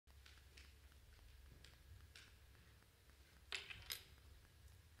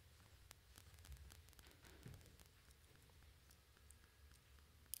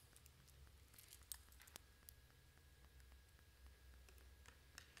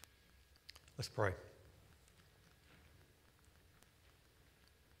Let's pray.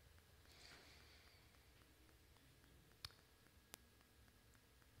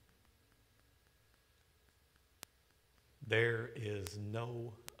 There is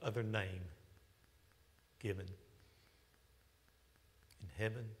no other name given in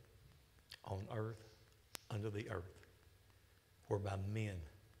heaven, on earth, under the earth, whereby men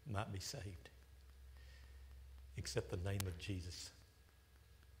might be saved, except the name of Jesus.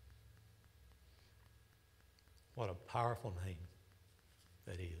 What a powerful name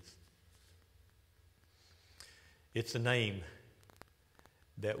that is. It's a name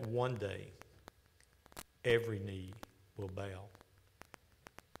that one day every knee will bow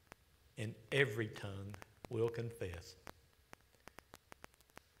and every tongue will confess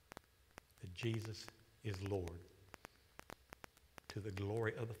that Jesus is Lord, to the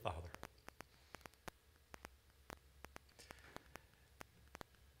glory of the Father.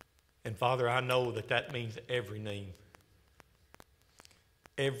 And Father, I know that that means every knee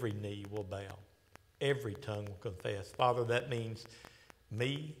will bow, every tongue will confess. Father, that means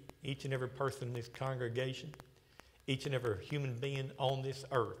me, each and every person in this congregation, each and every human being on this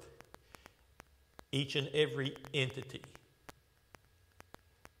earth, each and every entity,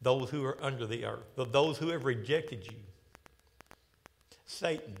 those who are under the earth, those who have rejected you,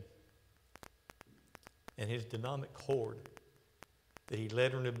 Satan and his demonic horde that he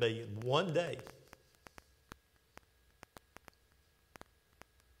led them to be. And one day,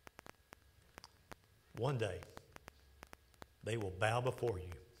 they will bow before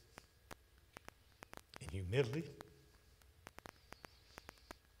you in humility,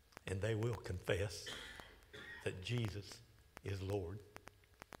 and they will confess that Jesus is Lord.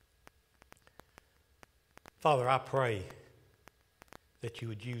 Father, I pray that you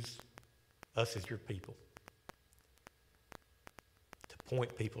would use us as your people to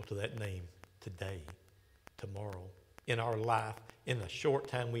point people to that name today, tomorrow, in our life, in the short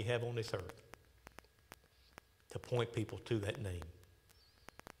time we have on this earth, to point people to that name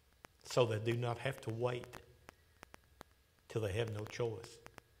so they do not have to wait till they have no choice,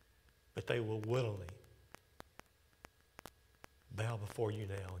 but they will willingly bow before you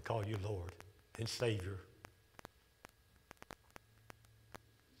now and call you Lord and Savior.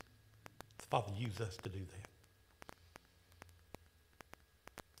 Father, use us to do that.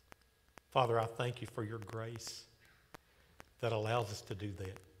 Father, I thank you for your grace that allows us to do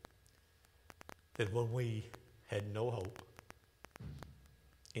that. That when we had no hope,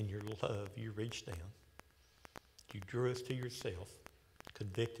 in your love, you reached down. You drew us to yourself,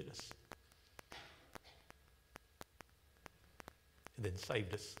 convicted us, and then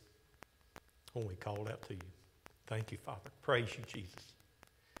saved us when we called out to you. Thank you, Father. Praise you, Jesus.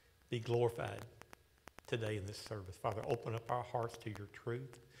 Be glorified today in this service. Father, open up our hearts to your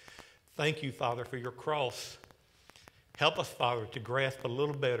truth. Thank you, Father, for your cross. Help us, Father, to grasp a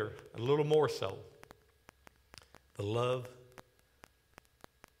little better, a little more so, the love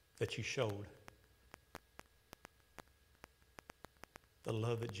that you showed, the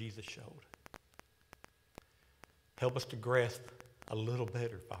love that Jesus showed. Help us to grasp a little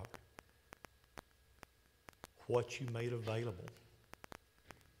better, Father, what you made available.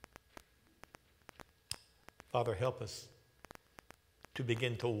 Father, help us to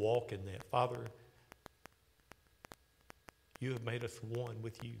begin to walk in that. Father, you have made us one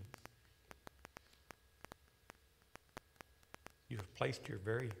with you. You have placed your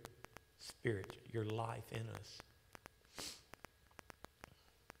very spirit, your life in us,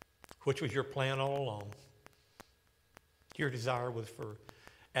 which was your plan all along. Your desire was for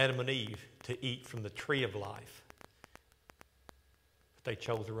Adam and Eve to eat from the tree of life, but they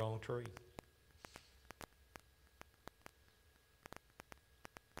chose the wrong tree.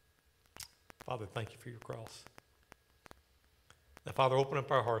 Father, thank you for your cross. Now, Father, open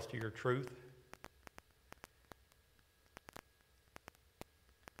up our hearts to your truth.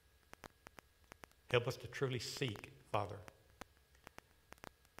 Help us to truly seek, Father.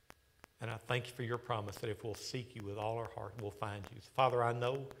 And I thank you for your promise that if we'll seek you with all our heart, we'll find you. Father, I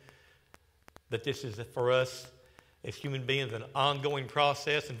know that this is for us as human beings an ongoing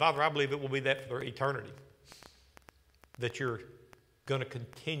process. And Father, I believe it will be that for eternity. That you're going to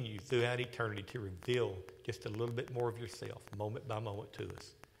continue throughout eternity to reveal just a little bit more of yourself, moment by moment, to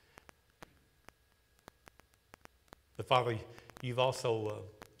us. But Father, you've also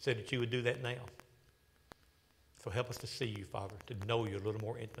said that you would do that now. So help us to see you, Father, to know you a little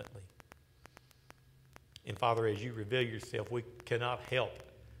more intimately. And Father, as you reveal yourself, we cannot help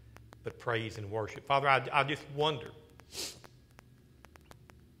but praise and worship. Father, I just wonder if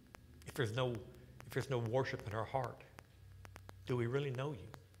there's no worship in our heart. Do we really know you?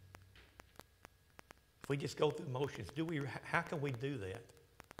 we just go through motions, how can we do that?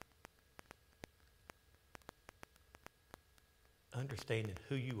 Understanding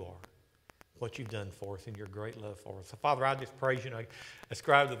who you are, what you've done for us, and your great love for us. So, Father, I just praise you and I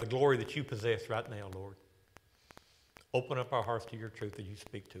ascribe to the glory that you possess right now, Lord. Open up our hearts to your truth as you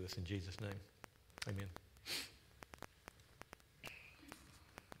speak to us in Jesus' name. Amen.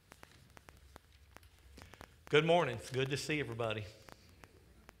 Good morning. It's good to see everybody.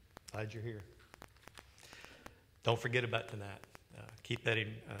 Glad you're here. Don't forget about tonight. Keep that in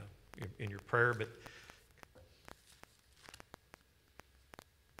your prayer, but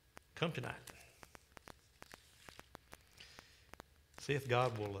come tonight. See if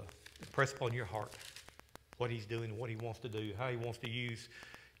God will impress upon your heart what he's doing, what he wants to do, how he wants to use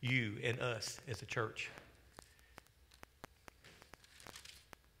you and us as a church.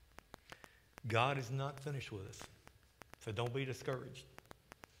 God is not finished with us, so don't be discouraged.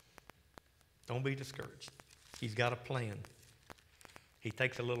 Don't be discouraged. He's got a plan. He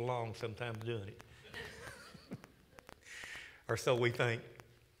takes a little long sometimes doing it. Or so we think.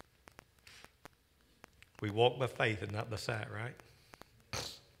 We walk by faith and not by sight, right?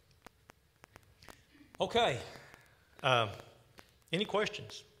 Okay. Any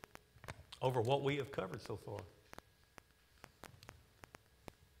questions over what we have covered so far?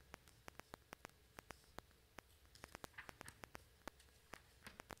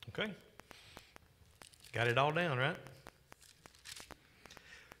 Okay. Got it all down, right?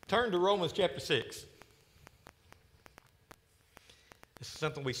 Turn to Romans chapter 6. This is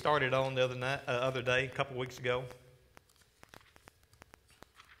something we started on the other day, a couple weeks ago.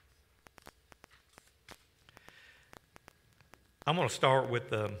 I'm going to start with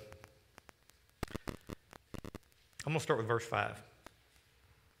verse 5.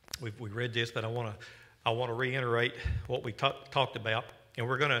 We read this, but I want to reiterate what we talked about, and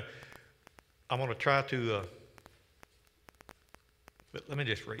I'm going to try to. But let me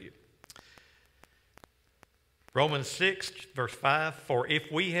just read it. Romans 6, verse 5, for if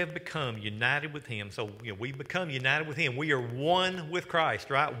we have become united with him, so we become united with him, we are one with Christ,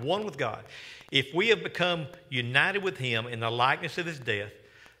 right? One with God. If we have become united with him in the likeness of his death,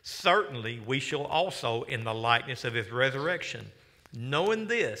 certainly we shall also in the likeness of his resurrection. Knowing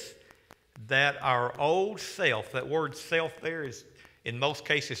this, that our old self, that word self there is in most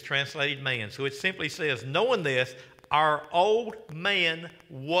cases translated man. So it simply says, knowing this, our old man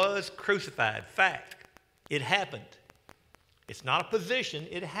was crucified. Fact. It happened. It's not a position,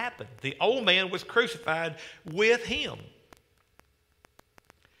 it happened. The old man was crucified with him,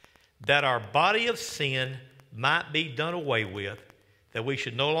 that our body of sin might be done away with, that we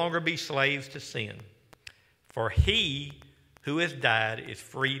should no longer be slaves to sin. For he who has died is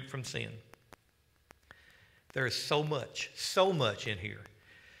freed from sin. There is so much in here.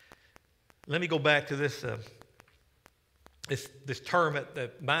 Let me go back to this this term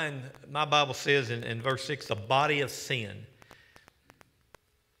that my Bible says in verse 6, the body of sin.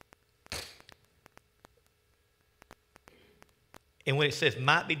 And when it says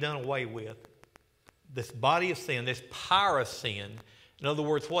might be done away with, this body of sin, this power of sin, in other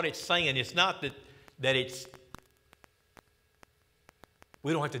words, what it's saying, it's not that it's,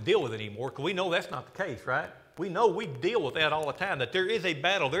 we don't have to deal with it anymore, because we know that's not the case, right? We know we deal with that all the time, that there is a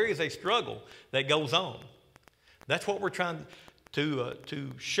battle, there is a struggle that goes on. That's what we're trying to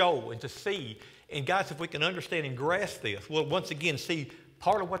show and to see. And guys, if we can understand and grasp this, we'll once again see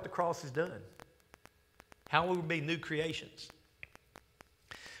part of what the cross has done. How we will be new creations.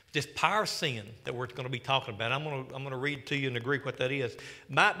 This power of sin that we're going to be talking about, I'm going to read to you in the Greek what that is.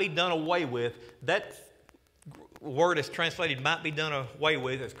 Might be done away with. That word is translated might be done away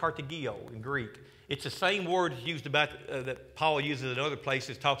with as kartigio in Greek. It's the same word used about that Paul uses in other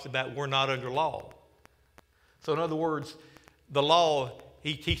places, talks about we're not under law. So in other words, the law,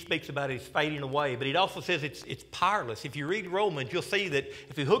 he speaks about it is fading away, but he also says it's powerless. If you read Romans, you'll see that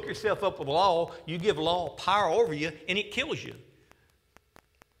if you hook yourself up with law, you give law power over you, and it kills you.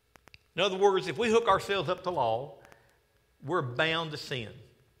 In other words, if we hook ourselves up to law, we're bound to sin.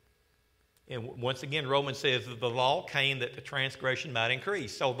 And once again, Romans says that the law came that the transgression might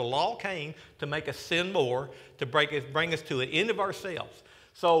increase. So the law came to make us sin more, to bring us to an end of ourselves.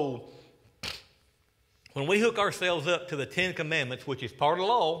 So when we hook ourselves up to the 10 Commandments, which is part of the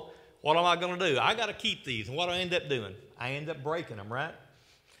law, what am I going to do? I got to keep these. And what do I end up doing? I end up breaking them, right?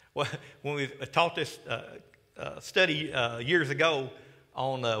 Well, when we taught this study years ago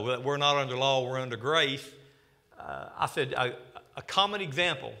on we're not under law, we're under grace, I said a common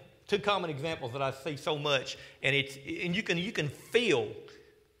example, 2 common examples that I see so much, and you can feel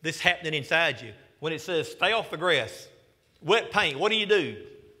this happening inside you. When it says, stay off the grass, wet paint, what do?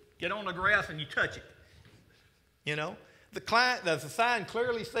 Get on the grass and you touch it. You know, the sign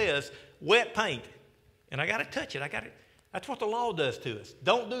clearly says wet paint, and I got to touch it. That's what the law does to us.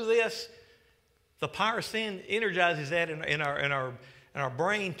 Don't do this. The power of sin energizes that in our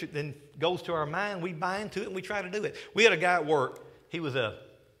brain, then goes to our mind. We buy into it and we try to do it. We had a guy at work. He was a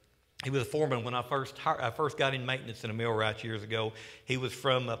foreman when I first got in maintenance in a millwright years ago. He was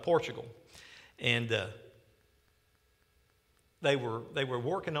from Portugal, and they were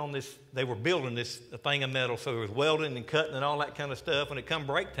working on this. They were building this thing of metal, so there was welding and cutting and all that kind of stuff. When it come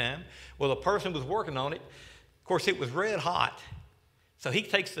break time, well, the person was working on it. Of course, it was red hot, so he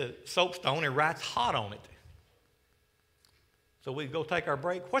takes the soapstone and writes hot on it. So we go take our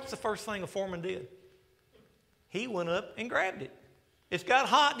break. What's the first thing a foreman did? He went up and grabbed it. It's got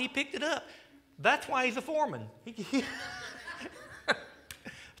hot, and he picked it up. That's why he's a foreman.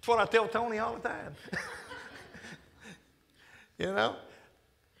 That's what I tell Tony all the time. You know?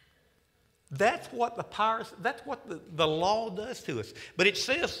 That's what the law does to us. But it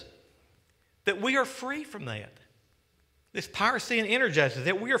says that we are free from that. This power of sin energizes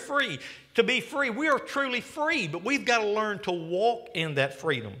that we are free. To be free, we are truly free, but we've got to learn to walk in that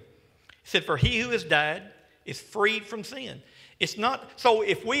freedom. It said, for he who has died is freed from sin. It's not, so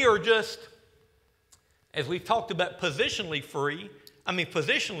if we are just, as we've talked about, positionally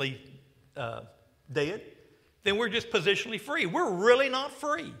dead, then we're just positionally free. We're really not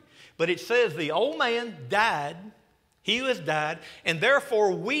free. But it says the old man died, he who has died, and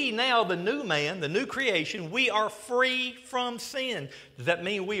therefore we now, the new man, the new creation, we are free from sin. Does that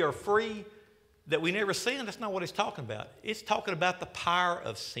mean we are free that we never sin? That's not what it's talking about. It's talking about the power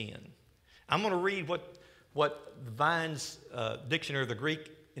of sin. I'm going to read what Vine's Dictionary of the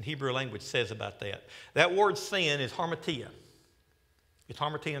Greek and Hebrew language says about that. That word sin is harmatia. It's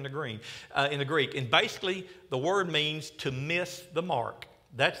harmatia in the Greek. And basically, the word means to miss the mark.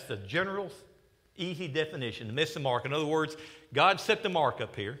 That's the general, easy definition, to miss the mark. In other words, God set the mark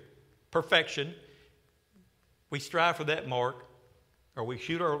up here, perfection. We strive for that mark, or we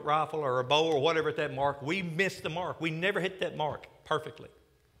shoot our rifle or a bow or whatever at that mark. We miss the mark. We never hit that mark perfectly.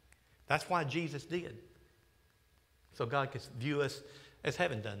 That's why Jesus did. So God could view us as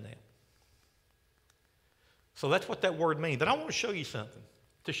having done that. So that's what that word means. But I want to show you something.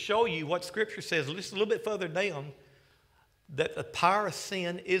 To show you what Scripture says, just a little bit further down, that the power of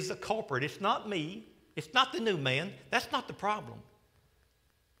sin is the culprit. It's not me. It's not the new man. That's not the problem.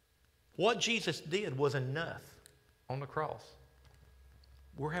 What Jesus did was enough on the cross.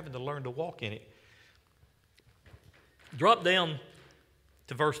 We're having to learn to walk in it. Drop down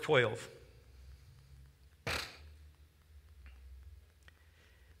to verse 12.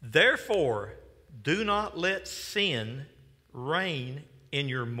 Therefore, do not let sin reign in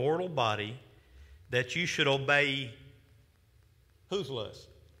your mortal body, that you should obey whose lust?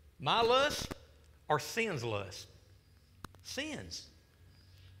 My lust or sin's lust? Sin's.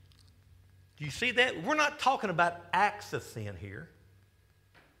 Do you see that? We're not talking about acts of sin here.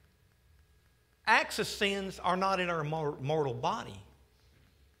 Acts of sins are not in our mortal body.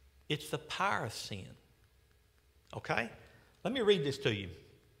 It's the power of sin. Okay? Let me read this to you.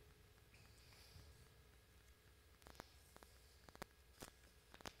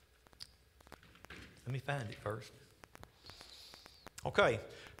 Let me find it first. Okay,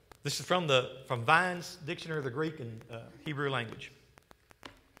 this is from Vine's Dictionary of the Greek and Hebrew language.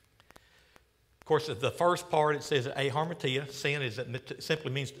 Of course, the first part, it says aharmatia. Sin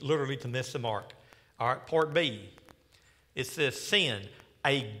simply means literally to miss the mark. All right, part B, it says sin,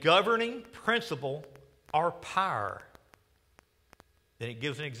 a governing principle or power. Then it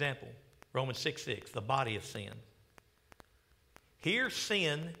gives an example. Romans 6:6, the body of sin. Here,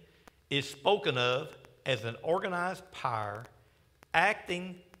 sin is spoken of as an organized power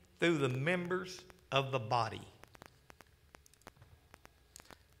acting through the members of the body.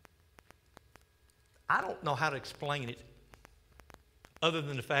 I don't know how to explain it other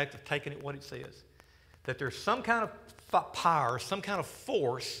than the fact of taking it what it says. That there's some kind of power, some kind of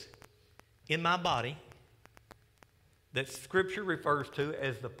force in my body that Scripture refers to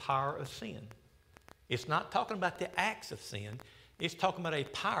as the power of sin. It's not talking about the acts of sin. It's talking about a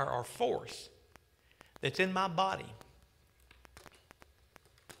power or force that's in my body.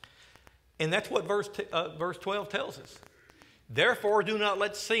 And that's what verse 12 tells us. Therefore, do not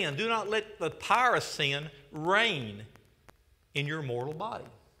let the power of sin reign in your mortal body,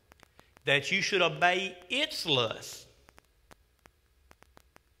 that you should obey its lust.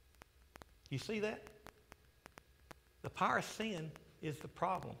 You see that? The power of sin is the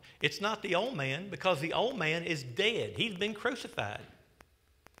problem. It's not the old man, because the old man is dead. He's been crucified.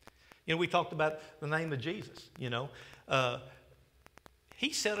 You know, we talked about the name of Jesus, you know.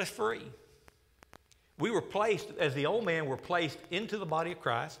 He set us free. We were placed, as the old man, were placed into the body of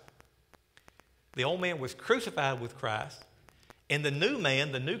Christ. The old man was crucified with Christ. And the new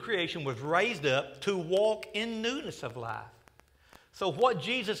man, the new creation, was raised up to walk in newness of life. So what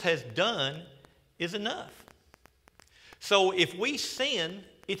Jesus has done is enough. So if we sin,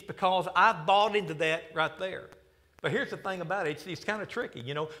 it's because I've bought into that right there. But here's the thing about it. It's kind of tricky,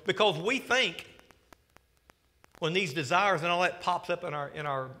 because we think when these desires and all that pops up in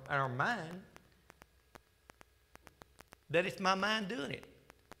our mind, that it's my mind doing it.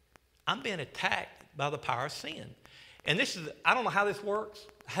 I'm being attacked by the power of sin. And I don't know how this works.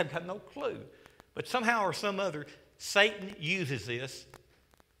 I've got no clue. But somehow or some other, Satan uses this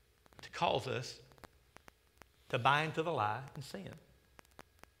to cause us to buy into the lie and sin.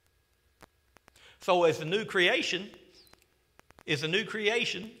 So as the new creation is a new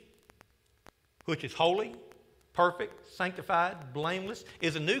creation, which is holy, perfect, sanctified, blameless,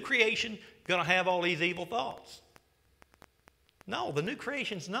 is a new creation going to have all these evil thoughts? No, the new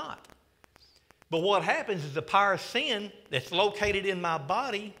creation's not. But what happens is the power of sin that's located in my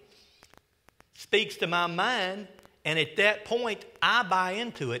body speaks to my mind, and at that point, I buy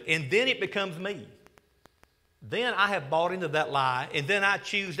into it, and then it becomes me. Then I have bought into that lie, and then I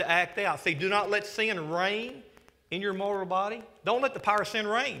choose to act out. See, do not let sin reign in your mortal body. Don't let the power of sin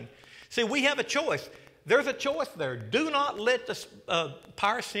reign. See, we have a choice. There's a choice there. Do not let the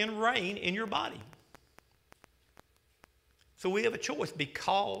power of sin reign in your body. So we have a choice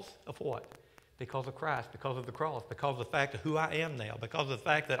because of what? Because of Christ, because of the cross, because of the fact of who I am now, because of the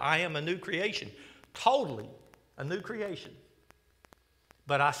fact that I am a new creation, totally a new creation.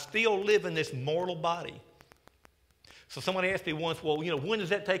 But I still live in this mortal body. So somebody asked me once, well, when is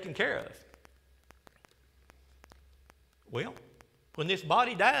that taken care of? Well, when this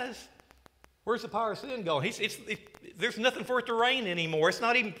body dies, where's the power of sin going? There's nothing for it to reign anymore.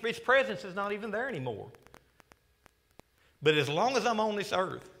 Its presence is not even there anymore. But as long as I'm on this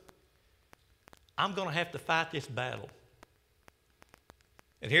earth, I'm going to have to fight this battle.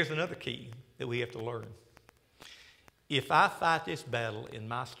 And here's another key that we have to learn. If I fight this battle in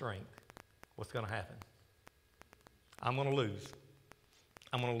my strength, what's going to happen? I'm going to lose.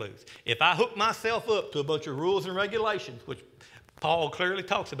 I'm going to lose. If I hook myself up to a bunch of rules and regulations, which Paul clearly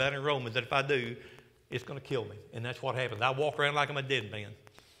talks about in Romans, that if I do, it's going to kill me. And that's what happens. I walk around like I'm a dead man,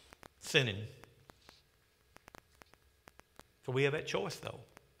 sinning. So we have that choice, though.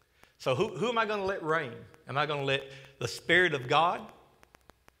 So who am I going to let reign? Am I going to let the Spirit of God,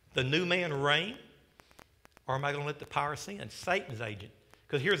 the new man, reign? Or am I going to let the power of sin, Satan's agent?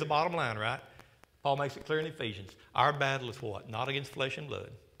 Because here's the bottom line, right? Paul makes it clear in Ephesians. Our battle is what? Not against flesh and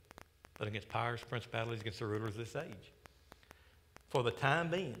blood, but against powers, principalities, against the rulers of this age. For the time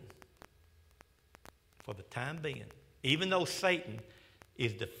being, even though Satan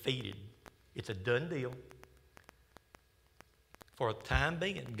is defeated, it's a done deal. For the time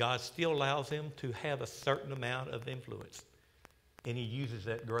being, God still allows him to have a certain amount of influence. And he uses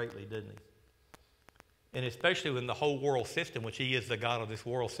that greatly, doesn't he? And especially in the whole world system, which he is the God of this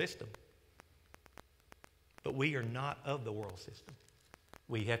world system. But we are not of the world system.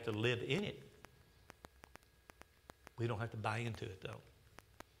 We have to live in it. We don't have to buy into it, though.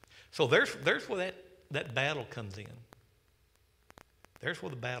 So there's where that battle comes in. There's where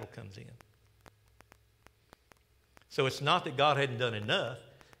the battle comes in. So it's not that God hadn't done enough.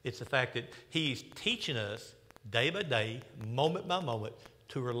 It's the fact that he's teaching us day by day, moment by moment,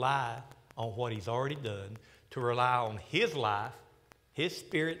 to rely on what he's already done, to rely on his life, his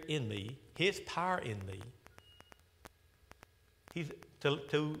Spirit in me, his power in me.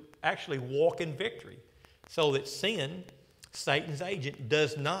 To actually walk in victory so that sin, Satan's agent,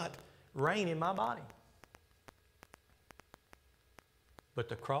 does not reign in my body. But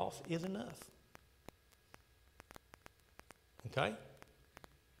the cross is enough. Okay?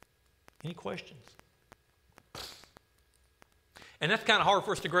 Any questions? And that's kind of hard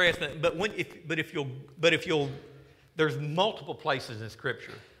for us to grasp. But if you'll, there's multiple places in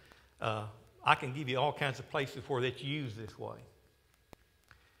Scripture. I can give you all kinds of places where it's used this way.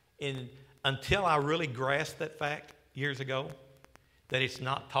 And until I really grasped that fact years ago, that it's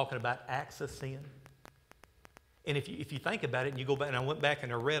not talking about acts of sin. And if you think about it and you go back, and I went back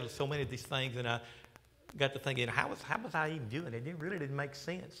and I read so many of these things, and I got to thinking, how was I even doing it? It really didn't make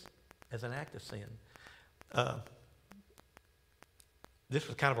sense as an act of sin. This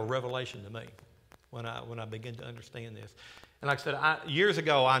was kind of a revelation to me when I began to understand this. And like I said, years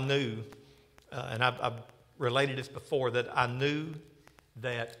ago I knew, and I've related this before, that I knew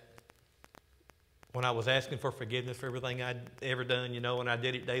that when I was asking for forgiveness for everything I'd ever done, and I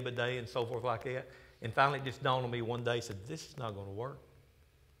did it day by day and so forth like that, and finally it just dawned on me one day, said, this is not going to work.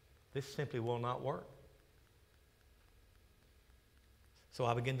 This simply will not work. So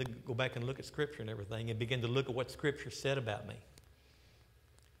I began to go back and look at Scripture and everything and begin to look at what Scripture said about me.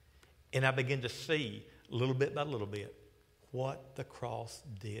 And I began to see, little bit by little bit, what the cross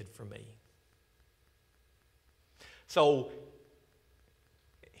did for me. So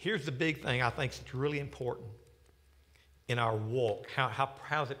here's the big thing I think is really important in our walk.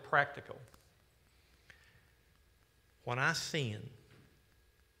 How is it practical? When I sin,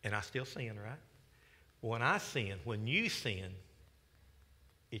 and I still sin, right? When I sin, when you sin,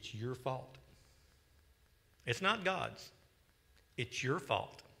 it's your fault. It's not God's. It's your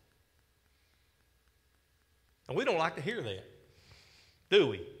fault. And we don't like to hear that, do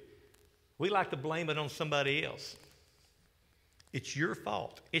we? We like to blame it on somebody else. It's your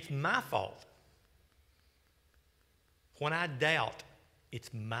fault. It's my fault. When I doubt, it's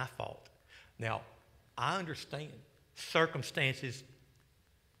my fault. Now, I understand circumstances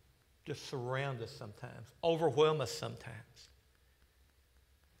just surround us sometimes, overwhelm us sometimes.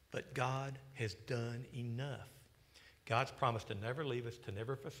 But God has done enough. God's promised to never leave us, to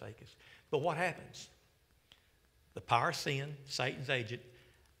never forsake us. But what happens? The power of sin, Satan's agent,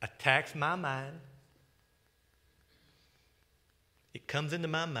 attacks my mind. It comes into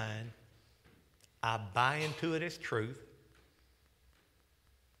my mind. I buy into it as truth.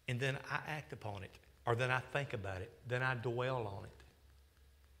 And then I act upon it. Or then I think about it. Then I dwell on it.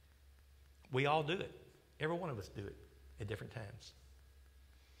 We all do it. Every one of us do it at different times.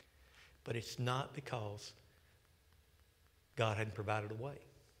 But it's not because God hadn't provided a way.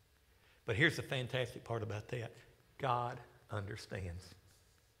 But here's the fantastic part about that. God understands.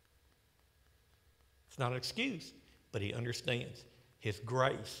 It's not an excuse, but He understands. His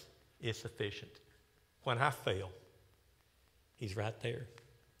grace is sufficient. When I fail, He's right there.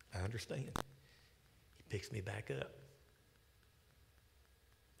 I understand. He picks me back up,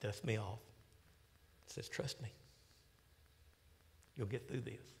 dusts me off, says, trust me. You'll get through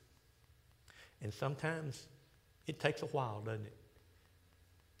this. And sometimes it takes a while, doesn't it?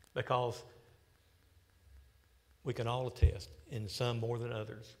 Because we can all attest, and some more than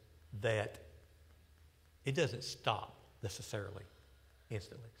others, that it doesn't stop necessarily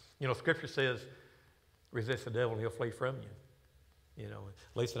instantly. You know, Scripture says, resist the devil and he'll flee from you. You know,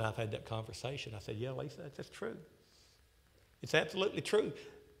 Lisa and I have had that conversation. I said, yeah, Lisa, that's true. It's absolutely true.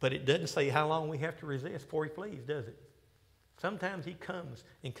 But it doesn't say how long we have to resist before he flees, does it? Sometimes he comes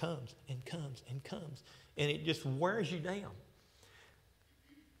and comes and comes and comes, and it just wears you down.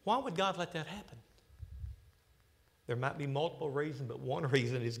 Why would God let that happen? There might be multiple reasons, but one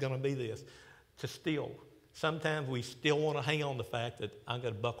reason is going to be this, to still. Sometimes we still want to hang on to the fact that I'm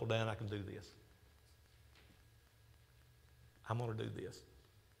going to buckle down, I can do this. I'm going to do this.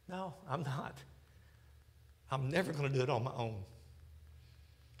 No, I'm not. I'm never going to do it on my own.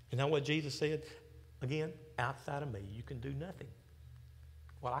 You know what Jesus said? Again, outside of me, you can do nothing.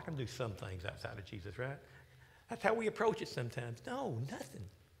 Well, I can do some things outside of Jesus, right? That's how we approach it sometimes. No, nothing.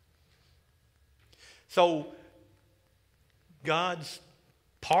 So, God's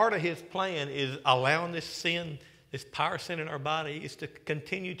part of His plan is allowing this sin, this power of sin in our body, is to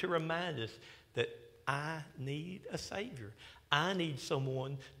continue to remind us that I need a Savior. I need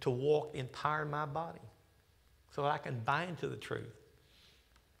someone to walk in power in my body so that I can buy into the truth.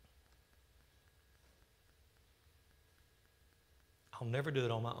 I'll never do it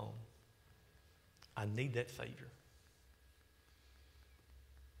on my own. I need that Savior.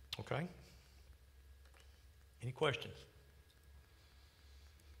 Okay? Any questions?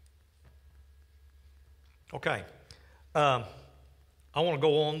 Okay. I want to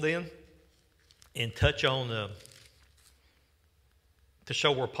go on then and touch on to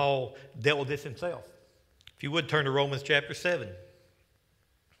show where Paul dealt with this himself. If you would turn to Romans chapter 7.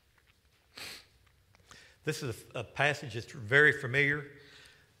 This is a passage that's very familiar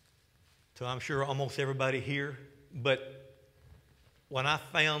to, I'm sure, almost everybody here. But when I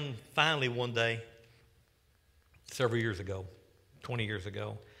found finally one day, several years ago, 20 years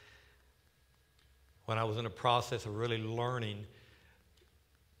ago, when I was in the process of really learning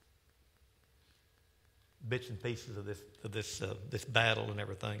bits and pieces of this battle and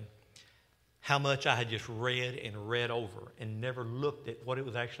everything, how much I had just read and read over and never looked at what it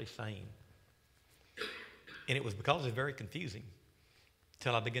was actually saying. And it was because it's very confusing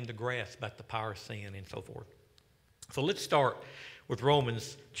until I began to grasp about the power of sin and so forth. So let's start with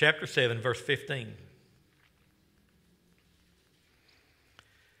Romans chapter 7, verse 15.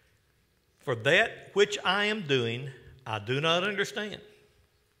 For that which I am doing, I do not understand.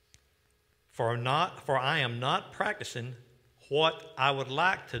 For I am not practicing what I would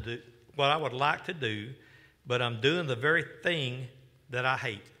like to do, but I'm doing the very thing that I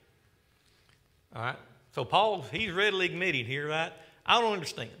hate. All right? So Paul, he's readily admitting here, right? I don't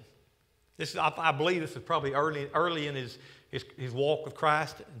understand. I believe this is probably early in his walk with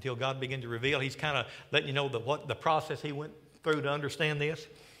Christ until God began to reveal. He's kind of letting you know what the process he went through to understand this.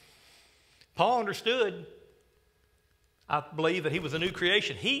 Paul understood, I believe, that he was a new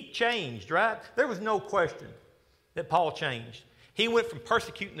creation. He changed, right? There was no question that Paul changed. He went from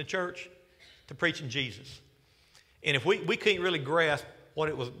persecuting the church to preaching Jesus. And if we can't really grasp what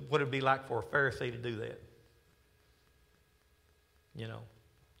it would be like for a Pharisee to do that. You know,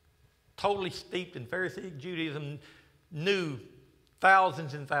 totally steeped in Pharisaic Judaism, knew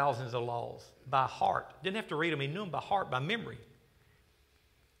thousands and thousands of laws by heart. Didn't have to read them, he knew them by heart, by memory.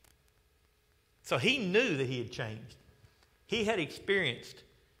 So he knew that he had changed. He had experienced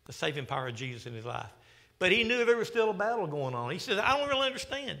the saving power of Jesus in his life. But he knew there was still a battle going on. He said, I don't really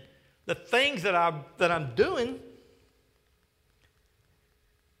understand. The things that I'm doing,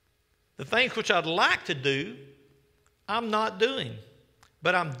 the things which I'd like to do, I'm not doing.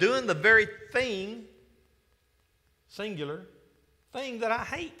 But I'm doing the very thing, singular, thing that I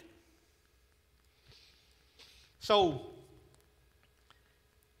hate. So,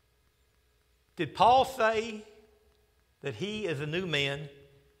 did Paul say that he, as a new man,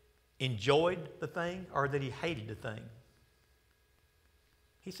 enjoyed the thing or that he hated the thing?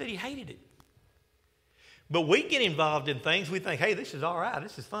 He said he hated it. But we get involved in things, we think, hey, this is all right,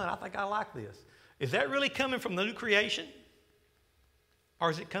 this is fun, I think I like this. Is that really coming from the new creation? Or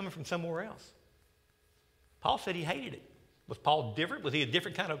is it coming from somewhere else? Paul said he hated it. Was Paul different? Was he a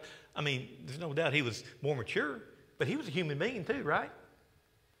different kind of, there's no doubt he was more mature, but he was a human being too, right?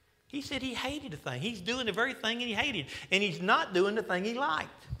 He said he hated the thing. He's doing the very thing he hated, and he's not doing the thing he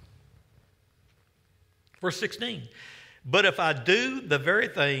liked. Verse 16, but if I do the very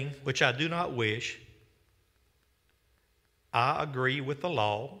thing which I do not wish, I agree with the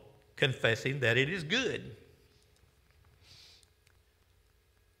law, confessing that it is good.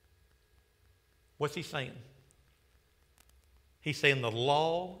 What's he saying? He's saying the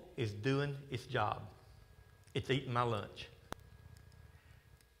law is doing its job. It's eating my lunch.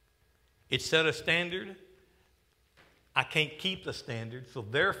 It set a standard. I can't keep the standard, so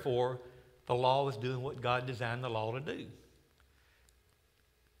therefore the law is doing what God designed the law to do.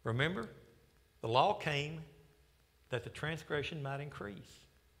 Remember, the law came that the transgression might increase.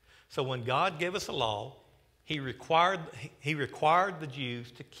 So when God gave us a law, He required the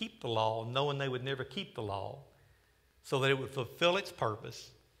Jews to keep the law, knowing they would never keep the law, so that it would fulfill its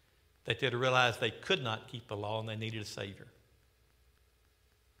purpose, that they'd realize they could not keep the law and they needed a Savior.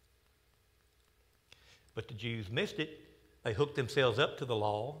 But the Jews missed it. They hooked themselves up to the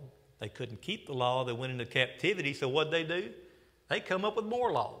law. They couldn't keep the law. They went into captivity. So what'd they do? They come up with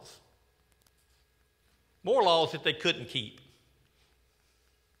more laws. More laws that they couldn't keep.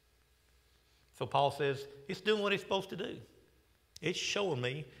 So Paul says, it's doing what it's supposed to do. It's showing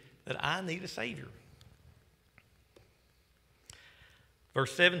me that I need a Savior.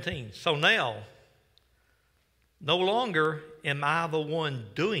 Verse 17, so now, no longer am I the one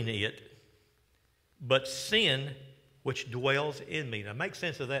doing it, but sin which dwells in me. Now make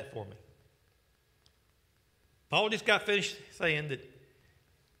sense of that for me. Paul just got finished saying that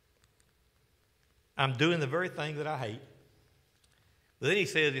I'm doing the very thing that I hate. But then he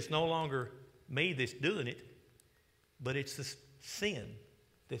says it's no longer me that's doing it, but it's this sin,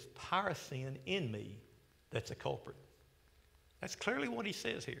 this power sin in me that's a culprit. That's clearly what he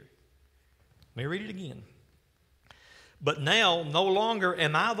says here. Let me read it again. But now no longer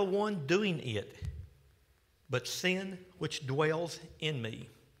am I the one doing it, but sin which dwells in me.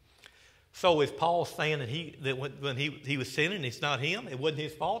 So is Paul saying that when he was sinning, it's not him? It wasn't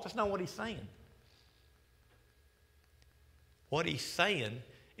his fault? That's not what he's saying. What he's saying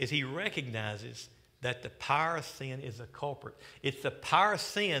is he recognizes that the power of sin is a culprit. It's the power of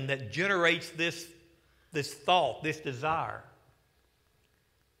sin that generates this thought, this desire.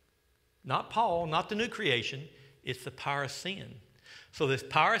 Not Paul, not the new creation. It's the power of sin. So this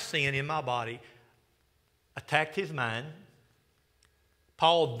power of sin in my body attacked his mind.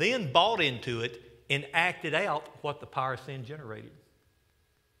 Paul then bought into it and acted out what the power of sin generated.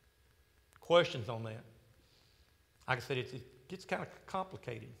 Questions on that? Like I said, it gets kind of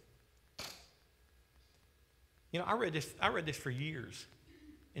complicated. You know, I read this for years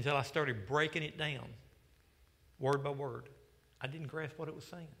until I started breaking it down, word by word. I didn't grasp what it was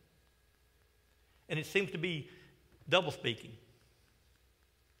saying. And it seems to be double speaking.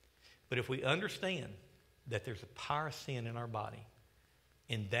 But if we understand that there's a power of sin in our body,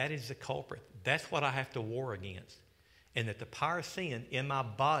 and that is the culprit, that's what I have to war against, and that the power of sin in my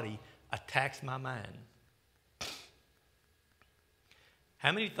body attacks my mind.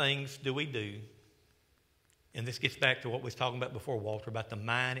 How many things do we do And this gets back to what we was talking about before, Walter, about the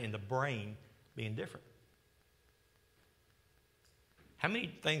mind and the brain being different. How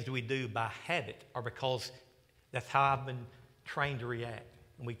many things do we do by habit or because that's how I've been trained to react?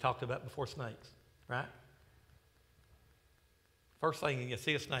 And we talked about before snakes, right? First thing, you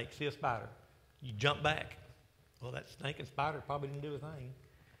see a snake, see a spider, you jump back. Well, that snake and spider probably didn't do a thing.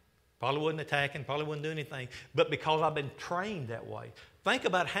 Probably wasn't attacking, probably wouldn't do anything. But because I've been trained that way. Think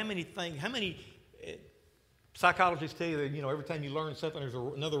about how many psychologists tell you that, every time you learn something, there's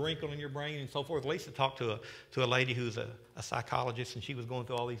another wrinkle in your brain and so forth. Lisa talked to a lady who's a psychologist, and she was going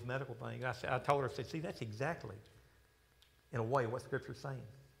through all these medical things. I told her, I said, see, that's exactly, in a way, what Scripture's saying.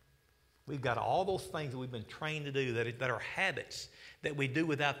 We've got all those things that we've been trained to do that are habits that we do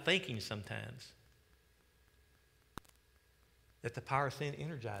without thinking sometimes, that the power of sin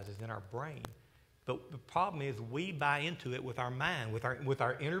energizes in our brain. But the problem is we buy into it with our mind, with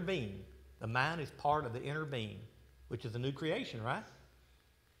our inner being. The mind is part of the inner being, which is a new creation, right?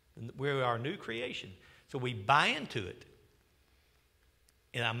 We are a new creation. So we buy into it,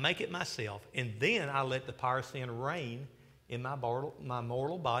 and I make it myself, and then I let the power of sin reign in my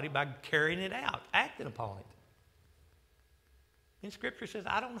mortal body by carrying it out, acting upon it. And Scripture says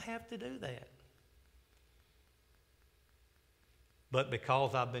I don't have to do that. But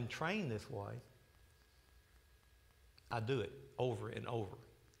because I've been trained this way, I do it over and over.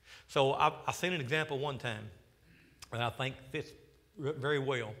 So I've seen an example one time that I think fits very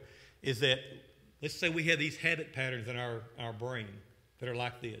well, is that let's say we have these habit patterns in our brain that are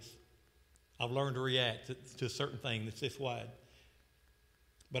like this. I've learned to react to a certain thing that's this wide.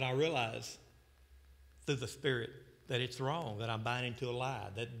 But I realize through the Spirit that it's wrong, that I'm buying into a lie,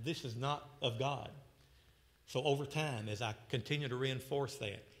 that this is not of God. So over time, as I continue to reinforce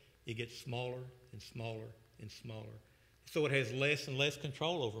that, it gets smaller and smaller and smaller. So it has less and less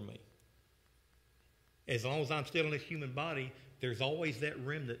control over me. As long as I'm still in this human body, there's always that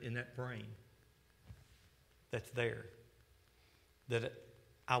remnant in that brain that's there. That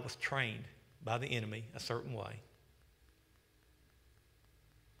I was trained by the enemy a certain way.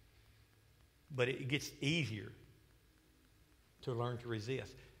 But it gets easier to learn to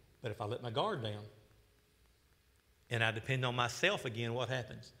resist. But if I let my guard down and I depend on myself again, what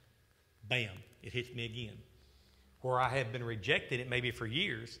happens? Bam, it hits me again. Where I have been rejected, it may be for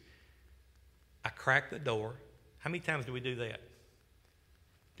years, I crack the door. How many times do we do that?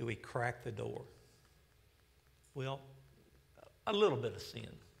 Do we crack the door? Well, a little bit of sin.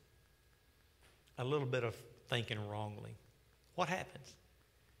 A little bit of thinking wrongly. What happens?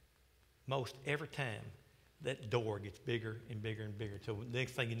 Most every time, that door gets bigger and bigger and bigger. So the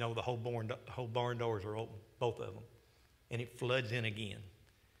next thing you know, the whole barn doors are open, both of them. And it floods in again.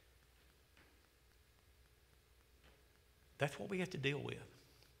 That's what we have to deal with.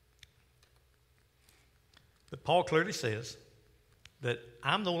 But Paul clearly says that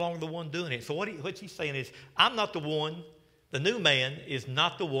I'm no longer the one doing it. So what he's saying is, I'm not the one, the new man is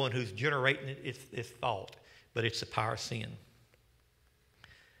not the one who's generating its thought, but it's the power of sin.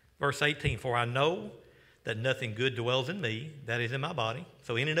 Verse 18, for I know that nothing good dwells in me, that is in my body.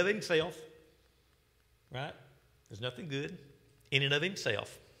 So in and of himself, right? There's nothing good in and of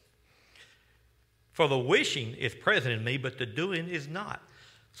himself. For the wishing is present in me, but the doing is not.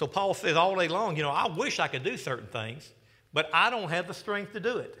 So Paul says all day long, I wish I could do certain things, but I don't have the strength to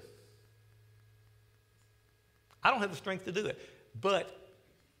do it. I don't have the strength to do it. But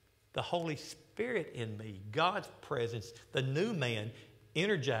the Holy Spirit in me, God's presence, the new man,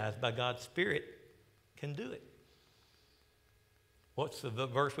 energized by God's Spirit, can do it. What's the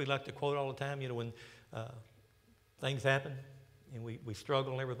verse we like to quote all the time? When things happen and we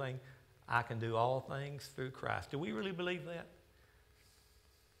struggle and everything, I can do all things through Christ. Do we really believe that?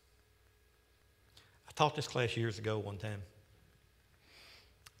 I taught this class years ago one time,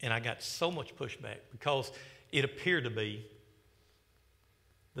 and I got so much pushback because it appeared to be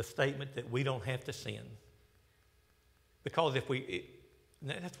the statement that we don't have to sin. Because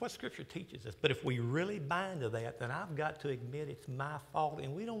that's what Scripture teaches us. But if we really buy into that, then I've got to admit it's my fault,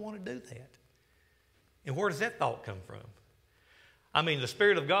 and we don't want to do that. And where does that thought come from? I mean, the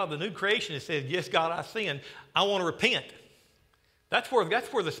Spirit of God, the new creation, it says, yes, God, I sinned. I want to repent. That's where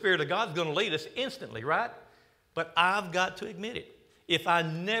the Spirit of God is going to lead us instantly, right? But I've got to admit it. If I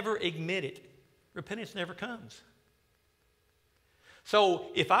never admit it, repentance never comes. So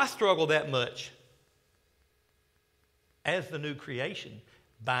if I struggle that much as the new creation,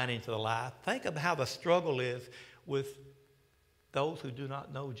 buying into the lie, think of how the struggle is with those who do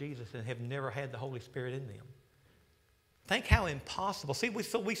not know Jesus and have never had the Holy Spirit in them. Think how impossible. See,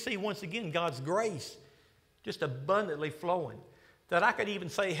 we see once again God's grace just abundantly flowing. That I could even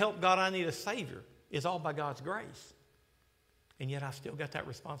say, help God, I need a Savior. is all by God's grace. And yet I've still got that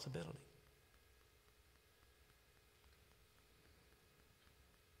responsibility.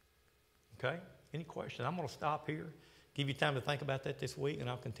 Okay? Any questions? I'm going to stop here, give you time to think about that this week, and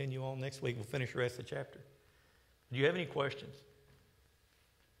I'll continue on next week. We'll finish the rest of the chapter. Do you have any questions?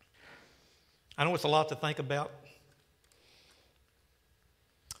 I know it's a lot to think about,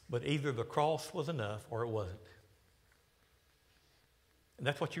 but either the cross was enough or it wasn't. And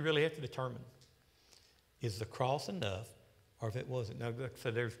that's what you really have to determine. Is the cross enough or if it wasn't? Now, like I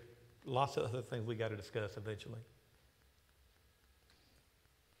said, there's lots of other things we got to discuss eventually.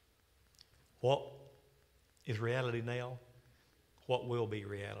 What is reality now? What will be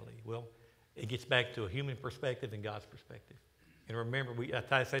reality? Well, it gets back to a human perspective and God's perspective. And remember,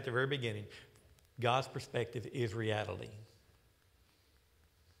 I said at the very beginning, God's perspective is reality.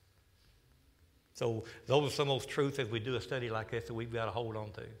 So those are some of those truths as we do a study like this that we've got to hold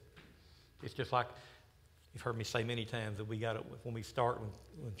on to. It's just like you've heard me say many times that we got to, when we start,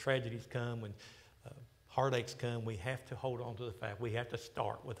 when tragedies come, when heartaches come, we have to hold on to the fact, we have to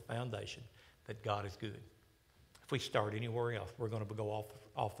start with the foundation that God is good. If we start anywhere else, we're going to go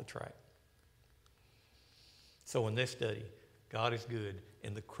off the track. So in this study, God is good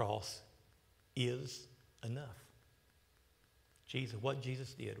and the cross is enough. What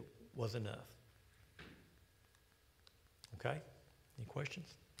Jesus did was enough. Okay? Any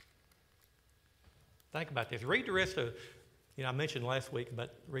questions? Think about this. Read the rest of, I mentioned last week about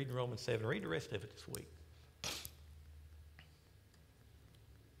reading Romans 7. Read the rest of it this week.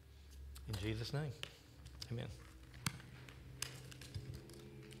 In Jesus' name, amen.